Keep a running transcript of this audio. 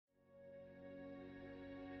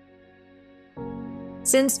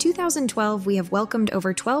Since 2012, we have welcomed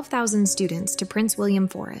over 12,000 students to Prince William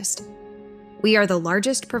Forest. We are the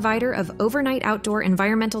largest provider of overnight outdoor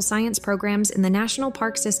environmental science programs in the national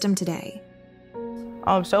park system today.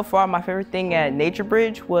 So far, my favorite thing at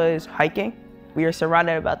NatureBridge was hiking. We are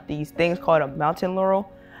surrounded by these things called a mountain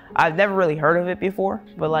laurel. I've never really heard of it before,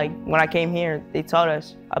 but when I came here, they taught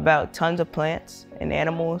us about tons of plants and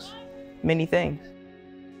animals, many things.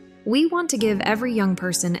 We want to give every young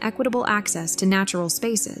person equitable access to natural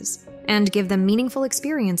spaces and give them meaningful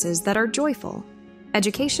experiences that are joyful,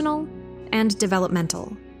 educational, and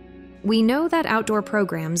developmental. We know that outdoor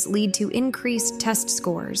programs lead to increased test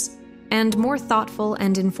scores and more thoughtful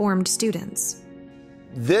and informed students.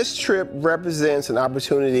 This trip represents an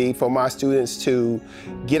opportunity for my students to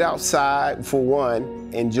get outside, for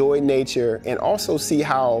one, enjoy nature, and also see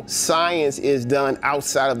how science is done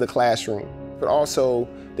outside of the classroom. But also,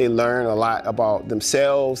 they learn a lot about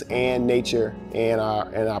themselves and nature and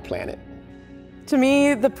our planet. To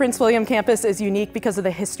me, the Prince William campus is unique because of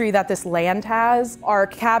the history that this land has. Our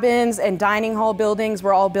cabins and dining hall buildings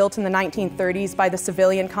were all built in the 1930s by the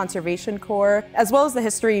Civilian Conservation Corps, as well as the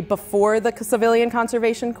history before the Civilian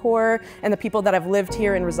Conservation Corps and the people that have lived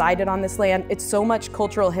here and resided on this land. It's so much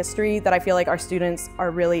cultural history that I feel like our students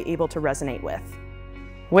are really able to resonate with.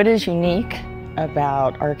 What is unique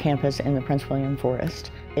about our campus in the Prince William Forest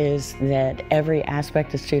is that every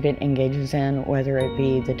aspect a student engages in, whether it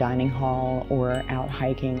be the dining hall or out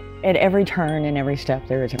hiking, at every turn and every step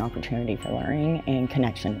there is an opportunity for learning and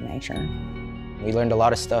connection to nature. We learned a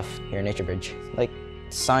lot of stuff here at NatureBridge, like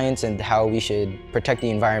science and how we should protect the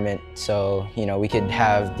environment so we could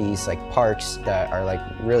have these parks that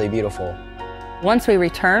are really beautiful. Once we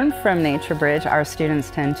return from NatureBridge, our students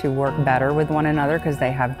tend to work better with one another because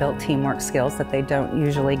they have built teamwork skills that they don't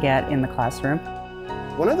usually get in the classroom.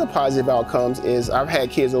 One of the positive outcomes is I've had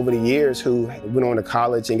kids over the years who went on to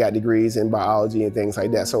college and got degrees in biology and things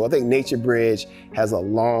like that. So I think NatureBridge has a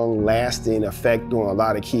long-lasting effect on a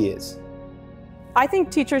lot of kids. I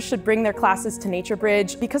think teachers should bring their classes to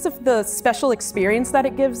NatureBridge because of the special experience that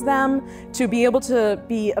it gives them to be able to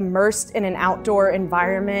be immersed in an outdoor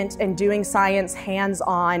environment and doing science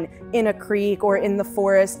hands-on in a creek or in the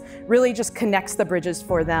forest really just connects the bridges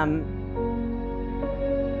for them.